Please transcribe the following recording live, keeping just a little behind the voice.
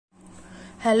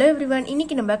Hello everyone,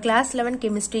 இன்னைக்கு நம்ம class 11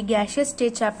 chemistry gaseous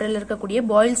state chapterல இருக்கக்கூடிய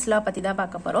Boyle's law பத்தி தான்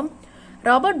பார்க்க போறோம்.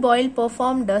 Robert Boyle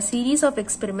performed a series of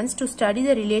experiments to study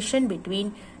the relation between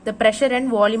the pressure and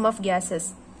volume of gases.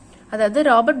 அதாவது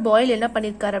Robert boil என்ன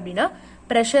பண்ணிருக்காரு அப்படின்னா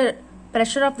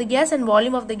pressure of the gas and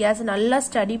volume of the gas நல்லா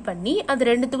study பண்ணி அது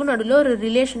ரெண்டுத்துக்கும் நடுவுல ஒரு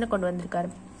ரிலேஷனை கொண்டு வந்திருக்காரு.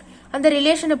 அந்த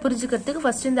ரிலேஷனை புரிஞ்சுக்கிறதுக்கு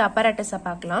ஃபர்ஸ்ட் இந்த apparatus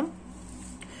பார்க்கலாம்.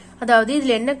 அதாவது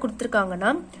இதுல என்ன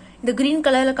கொடுத்திருக்காங்கன்னா இந்த கிரீன்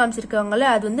கலர்ல காமிச்சிருக்காங்கல்ல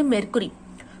அது வந்து மெர்க்குரி.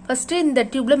 ஃபர்ஸ்ட் இந்த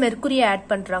டியூப்ல மெர்க்குரியை ஆட்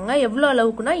பண்றாங்க. எவ்வளவு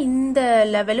அளவுக்குன்னா இந்த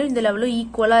லெவலும் இந்த லெவலும்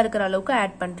ஈக்குவலா இருக்கிற அளவுக்கு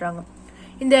ஆட் பண்றாங்க.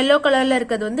 இந்த எல்லோ கலர்ல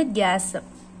இருக்கிறது வந்து கேஸ்.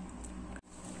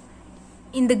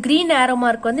 இந்த கிரீன் ஏரோ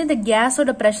மார்க் வந்து இந்த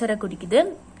கேஸோட பிரஷரை குறிக்குது.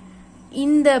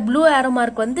 இந்த ப்ளூ ஏரோ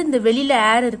மார்க் வந்து இந்த வெளியில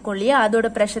ஏர் இருக்கும் இல்லையா அதோட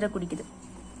பிரஷரை குறிக்குது.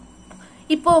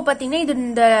 இப்போ பாத்தீங்கன்னா இது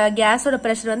இந்த கேஸோட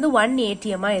பிரஷர் வந்து 1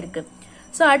 atm இருக்கு.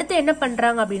 சோ அடுத்து என்ன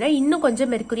பண்றாங்க அப்படின்னா இன்னும்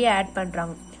கொஞ்சம் மெர்க்குரியை ஆட்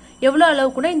பண்றாங்க. எவ்வளவு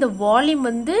அளவுக்குன்னா இந்த வால்யூம்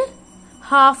வந்து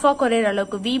ஹாஃபா குறையிற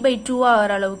அளவுக்கு V/2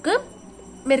 ஆகிற அளவுக்கு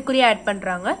மெர்க்குரியை ஆட்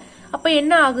பண்றாங்க. அப்ப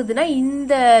என்ன ஆகுதுன்னா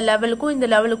இந்த லெவலுக்கும் இந்த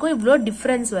லெவலுக்கும் இவ்வளவு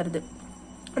டிஃபரன்ஸ் வருது.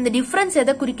 அந்த டிஃபரன்ஸ்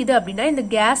எதை குறிக்குது அப்படின்னா இந்த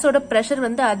கேஸோட பிரஷர்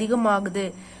வந்து அதிகமாகுது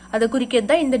அதை குறிக்கிறது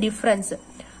தான் இந்த டிஃபரன்ஸ்.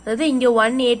 அதாவது இங்க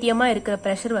 1 atm இருக்கிற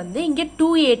பிரஷர் வந்து இங்க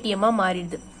 2 atm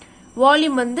மாறிடுது.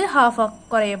 வால்யூம் வந்து ஹாஃபா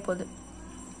குறைய போகுது.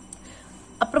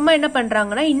 அப்புறமா என்ன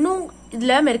பண்றாங்கன்னா இன்னும்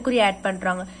இதுல மெர்க்குரி ஆட்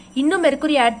பண்றாங்க. இன்னும்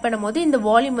மெர்க்குரி ஆட் பண்ணும்போது இந்த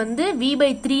வால்யூம் வந்து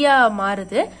V/3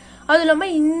 மாறுது. அது இல்லாம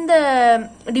இந்த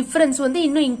டிஃபரன்ஸ் வந்து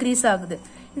இன்னும் இன்க்ரீஸ் ஆகுது.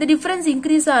 இந்த டிஃபரன்ஸ்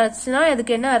இன்க்ரீஸ் ஆச்சுன்னா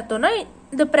அதுக்கு என்ன அர்த்தம்னா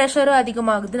இந்த பிரஷரும்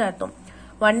அதிகமாகுதுன்னு அர்த்தம்.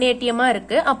 1 atm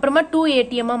இருக்கு, அப்புறமா 2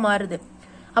 atm மாறுது,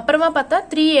 அப்புறமா பார்த்தா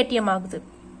 3 atm ஆகுது.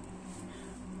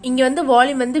 இங்க வந்து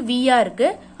வால்யூம் வந்து V இருக்கு,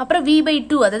 அப்புறம்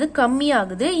V/2 அதாவது கம்மி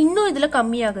ஆகுது, இன்னும் இதுல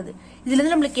கம்மி ஆகுது. இதுல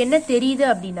இருந்து நம்மளுக்கு என்ன தெரியுது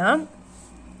அப்படின்னா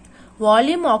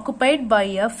volume occupied by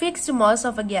a fixed mass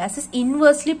of a gas is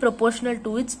inversely proportional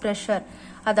to its pressure.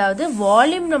 அதாவது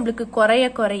வால்யூம் நம்மளுக்கு குறைய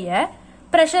குறைய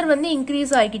பிரஷர் வந்து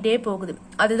இன்க்ரீஸ் ஆகிட்டே போகுது.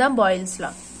 அதுதான் boils law.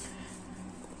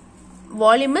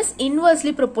 Volume is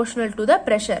inversely proportional to the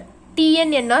pressure.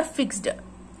 TNR fixed.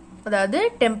 அதாவது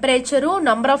டெம்பரேச்சரும்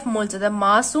நம்பர் ஆஃப் மோல்ஸ் அதாவது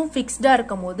மாஸும் ஃபிக்ஸ்டா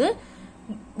இருக்கும் போது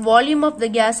volume of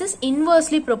the case is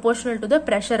inversely proportional to the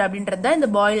pressure அப்படின்றது தான்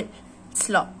இந்த பாயில்ஸ்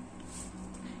லா.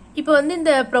 இப்போ வந்து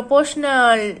இந்த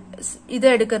ப்ரொபோர்ஷனல் இதை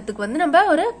எடுக்கிறதுக்கு வந்து நம்ம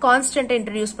ஒரு கான்ஸ்டன்ட்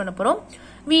இன்ட்ரடியூஸ் பண்ண போறோம்.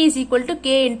 V is equal to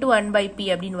K into 1/P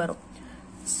அப்படின்னு வரும்.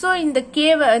 சோ இந்த K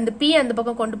இந்த P அந்த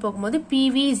பக்கம் கொண்டு போகும்போது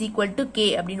PV is equal to K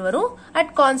அப்படின்னு வரும்.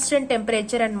 At constant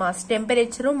temperature and mass.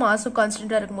 டெம்பரேச்சரும் மாஸும்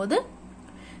கான்ஸ்டன்டா இருக்கும்போது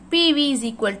PV is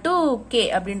equal to K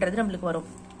அப்படின்றது நம்மளுக்கு வரும்.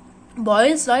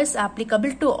 Boyle's law is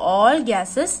applicable to all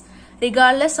gases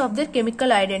regardless of their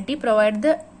chemical identity provided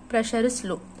the pressure is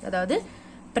low. அதாவது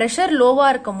pressure லோவா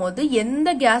இருக்கும் போது எந்த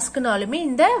கேஸ்க்குனாலுமே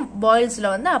இந்த பாயில்ஸ் லா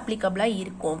வந்து அப்ளிகபிளா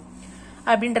இருக்கும்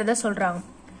அப்படின்றத சொல்றாங்க.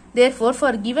 Therefore,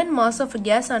 for given mass of a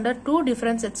gas under two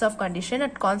different sets of condition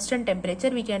at constant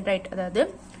temperature we can write. அதாவது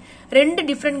ரெண்டு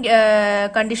டிஃபரண்ட்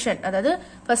கண்டிஷன், அதாவது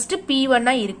ஃபர்ஸ்ட் P1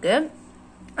 இருக்கு,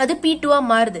 அது P2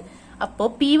 மாறுது. அப்போ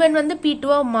P1 வந்து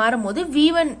P2 மாறும் போது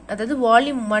V1 அதாவது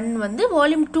வால்யூம் 1 வந்து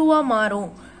வால்யூம் 2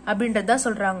 மாறும் அப்படின்றத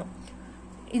சொல்றாங்க.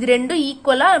 இது ரெண்டும்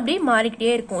ஈக்குவலா அப்படி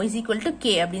மாறிக்கிட்டே இருக்கும். இஸ் ஈக்குவல் டு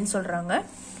K அப்படின்னு சொல்றாங்க.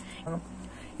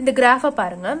 இந்த கிராஃப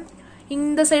பாருங்க.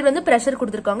 இந்த சைடு வந்து பிரஷர்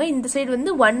கொடுத்திருக்காங்க, இந்த சைடு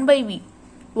வந்து 1/V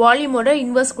வால்யூமோட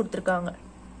இன்வெர்ஸ் கொடுத்திருக்காங்க.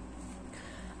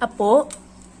 அப்போ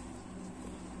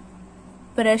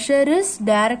pressure is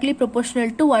directly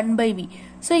proportional to 1/V.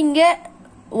 So இங்க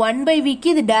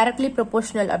 1/Vக்கு இது டைரக்ட்லி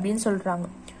ப்ரொபோர்ஷனல் அப்படின்னு சொல்றாங்க.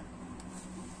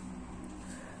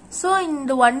 சோ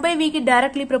இந்த 1/Vக்கு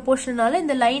டைரக்ட்லி ப்ரொபோர்ஷனலால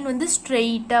இந்த லைன் வந்து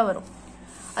ஸ்ட்ரெயிட்டா வரும்.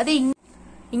 அதே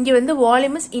இங்க வந்து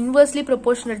volume is inversely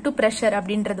proportional to pressure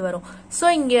அப்படின்றது வரும். சோ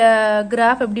இங்க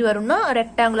கிராஃப் எப்படி வரும்னா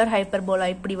ரெக்டாங்குலர் ஹைப்பர்போலா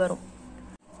இப்படி வரும்.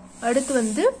 அடுத்து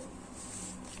வந்து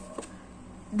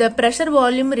the pressure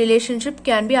volume relationship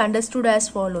can be understood as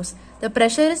follows. The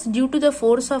pressure is due to the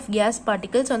force of gas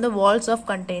particles on the walls of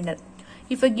container.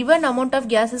 If a given amount of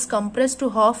gas is compressed to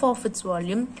half of its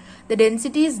volume, the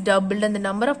density is doubled and the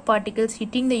number of particles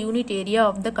hitting the unit area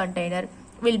of the container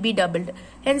will be doubled.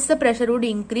 Hence the pressure would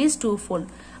increase twofold.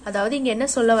 அதாவது இங்க என்ன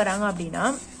சொல்ல வராங்க அப்படின்னா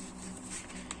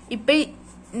இப்ப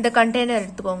இந்த container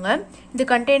எடுத்துக்கோங்க. இந்த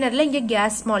கண்டெய்னர்ல இங்க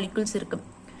கேஸ் மாலிகுல்ஸ் இருக்கு.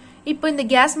 இப்போ இந்த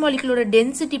கேஸ் மாலிகுலோட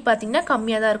டென்சிட்டி பாத்தீங்கன்னா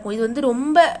கம்மியா தான் இருக்கும். இது வந்து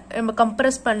ரொம்ப நம்ம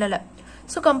கம்ப்ரஸ் பண்ணல.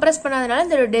 சோ கம்ப்ரஸ் பண்ணாதனால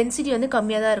இந்த டென்சிட்டி வந்து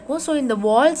கம்மியா தான் இருக்கும். சோ இந்த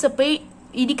வால்ஸ் போய்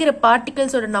இடிக்கிற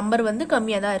பார்ட்டிகல்ஸோட நம்பர் வந்து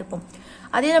கம்மியா தான் இருக்கும்.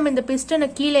 அதே நம்ம இந்த பிஸ்டனை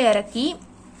கீழே இறக்கி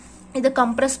இதை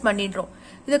கம்ப்ரஸ் பண்ணிடுறோம்.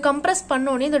 இதை கம்ப்ரஸ்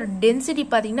பண்ணோடனே இதோட டென்சிட்டி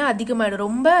பாத்தீங்கன்னா அதிகமாயிடும்.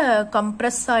 ரொம்ப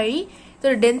கம்ப்ரஸ் ஆகி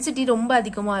இதோட டென்சிட்டி ரொம்ப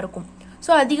அதிகமா இருக்கும்.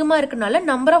 ஸோ அதிகமா இருக்கனால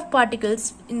நம்பர் ஆஃப் பார்ட்டிகல்ஸ்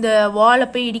இந்த வாலை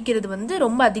போய் இடிக்கிறது வந்து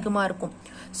ரொம்ப அதிகமா இருக்கும்.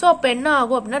 ஸோ அப்போ என்ன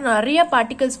ஆகும் அப்படின்னா நிறைய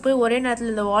பார்ட்டிகல்ஸ் போய் ஒரே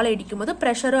நேரத்தில் இந்த வாலை இடிக்கும் போது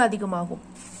ப்ரெஷரும் அதிகமாகும்.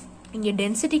 இங்கே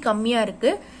டென்சிட்டி கம்மியாக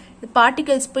இருக்குது,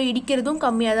 பார்ட்டிகல்ஸ் போய் இடிக்கிறதும்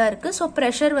கம்மியாக தான் இருக்குது, ஸோ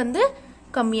ப்ரெஷர் வந்து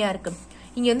கம்மியாக இருக்குது.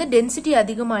 இங்கே வந்து டென்சிட்டி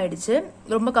அதிகமாகிடுச்சு,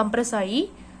 ரொம்ப கம்ப்ரெஸ் ஆகி,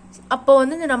 அப்போ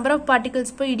வந்து இந்த நம்பர் ஆஃப்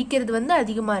பார்ட்டிகல்ஸ் போய் இடிக்கிறது வந்து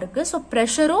அதிகமாக இருக்குது, ஸோ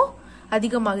ப்ரெஷரும்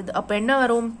அதிகமாகுது. அப்போ என்ன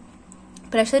வரும்?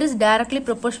 Pressure is directly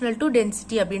proportional to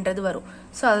density அப்படின்றது வரும்.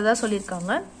 ஸோ அதை தான்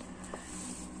சொல்லியிருக்காங்க.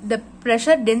 The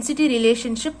pressure density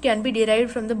relationship can be derived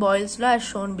from the Boyle's law as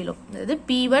shown below. அதாவது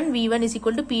P1 V1 is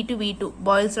equal to P2 V2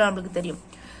 Boyle's law நமக்கு தெரியும்.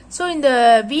 ஸோ இந்த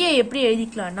V ஐ எப்படி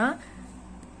எழுதிக்கலாம்னா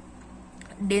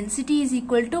density is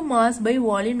equal to mass by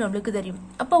volume நம்மளுக்கு தெரியும்.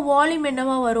 அப்போ volume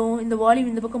என்னவா வரும்? இந்த வால்யூம்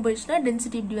இந்த பக்கம் போயிடுச்சுன்னா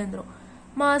டென்சிட்டி இப்படி வந்துடும்,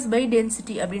 mass by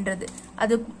density அப்படின்றது.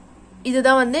 அது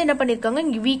இதுதான் வந்து என்ன பண்ணியிருக்காங்க,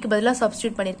 இங்கே Vக்கு பதிலாக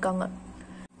சப்ஸ்டியூட் பண்ணியிருக்காங்க.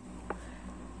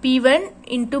 P1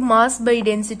 into mass by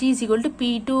density is equal to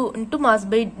P2 into mass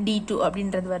by D2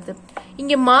 அப்படின்றது வருது.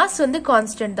 இங்கே மாஸ் வந்து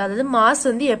கான்ஸ்டன்ட் தான், அதாவது மாஸ்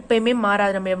வந்து எப்பயுமே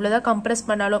மாறாது. நம்ம எவ்வளோதான் கம்ப்ரெஸ்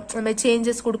பண்ணாலும் நம்ம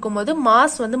சேஞ்சஸ் கொடுக்கும்போது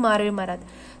மாஸ் வந்து மாறவே மாறாது.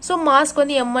 ஸோ மாஸ்க்கு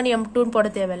வந்து M1 M2ன்னு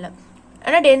போட தேவையில்லை,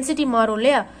 ஆனால் டென்சிட்டி மாறும்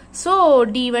இல்லையா? ஸோ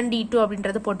D1 D2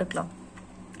 அப்படின்றத போட்டுக்கலாம்.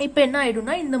 இப்போ என்ன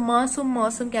ஆயிடும்னா இந்த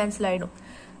மாஸும் கேன்சல் ஆயிடும்.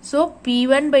 So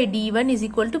P1 by D1 is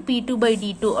equal to P2 by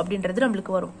D2 அப்படின்றது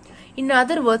நம்மளுக்கு வரும். In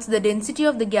other words, the density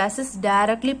of the gas is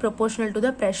directly proportional to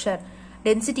the pressure.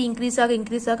 Density increase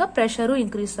ஆக pressure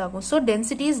increase ஆகும். So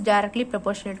density is directly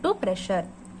proportional to pressure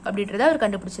அப்படின்றத அவர்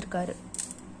கண்டுபிடிச்சிருக்காரு.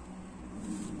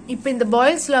 இப்போ இந்த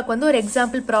Boyle's lawக்கு வந்து ஒரு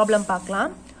எக்ஸாம்பிள் ப்ராப்ளம் பார்க்கலாம்.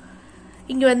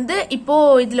 இங்க வந்து இப்போ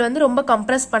இதுல வந்து ரொம்ப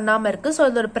கம்ப்ரஸ் பண்ணாம இருக்கு. ஸோ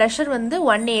இதோட ப்ரெஷர் வந்து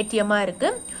 1 atm இருக்கு,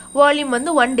 வால்யூம்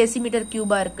வந்து 1 decimeter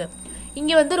cube இருக்கு.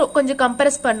 இங்க வந்து கொஞ்சம்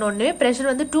கம்ப்ரஸ் பண்ணோன்னு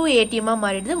ப்ரெஷர் வந்து 2 atm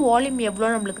மாறிடுது, வால்யூம்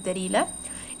எவ்வளோ நம்மளுக்கு தெரியல.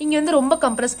 இங்க வந்து ரொம்ப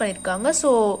கம்ப்ரஸ் பண்ணிருக்காங்க. ஸோ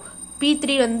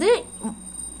P3 வந்து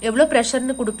எவ்வளோ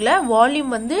ப்ரெஷர்னு கொடுக்கல,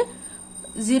 வால்யூம் வந்து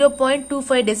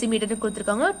 0.25 டெசிமீட்டர்னு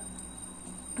கொடுத்துருக்காங்க.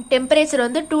 டெம்பரேச்சர்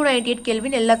வந்து 298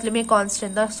 கெல்வின், எல்லாத்துலயுமே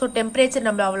கான்ஸ்டன்ட் தான். ஸோ டெம்பரேச்சர்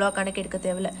நம்ம அவ்வளோ கணக்கு எடுக்க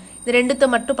தேவையில்ல, இது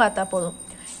ரெண்டுத்த மட்டும் பார்த்தா போதும்.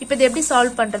 இப்போ இது எப்படி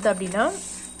சால்வ் பண்றது அப்படின்னா,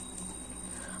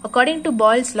 according to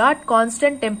Boyle's law, at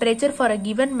constant temperature for a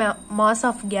given mass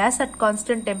of gas at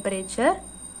constant temperature,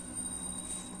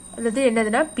 அதாவது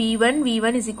என்னதுன்னா P1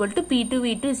 V1 is equal to P2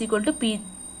 V2 is equal to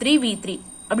P3 V3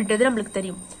 அப்படின்றது நம்மளுக்கு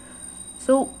தெரியும்.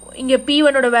 ஸோ இங்க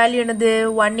P1 ஓட value என்னது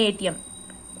 1 atm,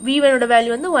 V1 ஓட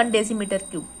value வந்து 1 decimeter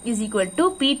cube is equal to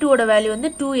P2 ஓட வேல்யூ வந்து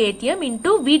 2 atm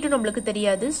into V2 நம்மளுக்கு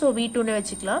தெரியாது, ஸோ V2னு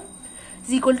வச்சுக்கலாம்,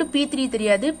 is equal to P3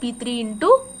 தெரியாது, P3 into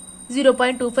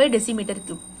 0.25 decimeter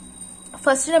cube.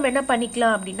 First நம்ம என்ன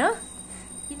பண்ணிக்கலாம் அப்படின்னா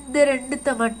இந்த ரெண்டுத்த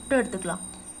மட்டும் எடுத்துக்கலாம்.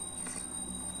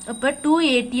 அப்ப 2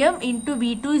 atm into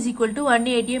V2 is equal to 1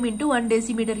 atm into 1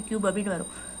 decimeter cube அப்படின்னு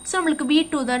வரும். ஸோ நம்மளுக்கு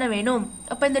V2 தானே வேணும்.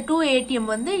 அப்ப இந்த 2 atm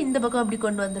வந்து இந்த பக்கம் அப்படி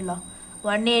கொண்டு வந்துடலாம்,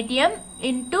 1 atm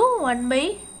into 1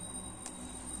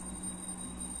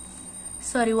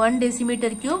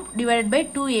 decimeter cube divided by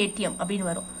 2 atm அப்படின்னு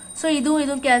வரும். ஸோ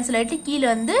இதுவும் கேன்சல் ஆயிட்டு கீழே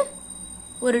வந்து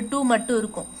ஒரு 2 மட்டும்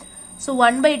இருக்கும். ஸோ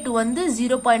 1/2 வந்து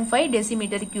 0.5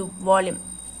 decimeter cube வால்யூம்.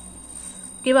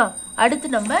 ஓகேவா? அடுத்து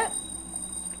நம்ம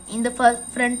இந்த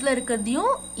ஃப்ரண்ட்ல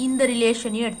இருக்கிறதையும் இந்த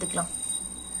ரிலேஷனையும் எடுத்துக்கலாம்.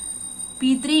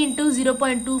 P3 into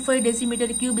 0.25 decimeter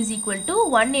cube is equal to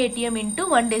 1 atm into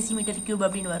 1 decimeter cube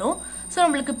அப்படின்னு வரும். ஸோ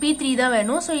நம்மளுக்கு P3 தான்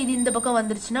வேணும். ஸோ இது இந்த பக்கம்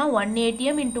வந்துருச்சுன்னா 1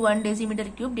 atm into 1 decimeter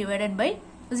cube divided by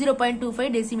 0.25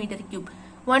 decimeter cube.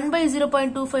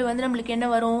 1/0.25 வந்து நம்மளுக்கு என்ன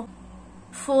வரும்?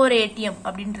 4 atm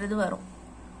அப்படின்றது வரும்.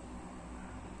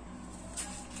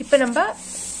 இப்போ நம்ம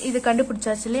இது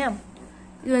கண்டுபிடிச்சாச்சு இல்லையா?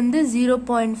 இது வந்து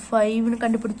 0.5னு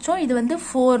கண்டுபிடிச்சோம், இது வந்து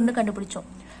 4னு கண்டுபிடிச்சோம்.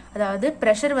 அதாவது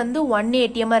ப்ரெஷர் வந்து 1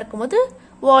 atm இருக்கும்போது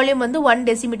வால்யூம் வந்து 1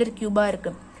 decimeter cube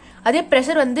இருக்கு. அதே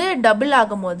ப்ரெஷர் வந்து டபுள்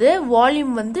ஆகும்போது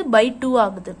வால்யூம் வந்து by 2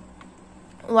 ஆகுது,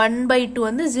 1/2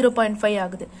 வந்து 0.5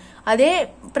 ஆகுது. அதே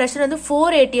ப்ரெஷர் வந்து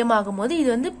 4 atm ஆகும்போது இது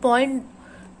வந்து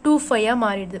 0.25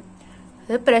 மாறிடுது.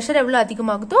 ப்ரெஷர் எவ்வளோ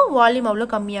அதிகமாகுதோ வால்யூம் அவ்வளோ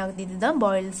கம்மியாகுது. இதுதான்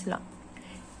Boyle's law.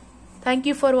 Thank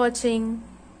you for watching.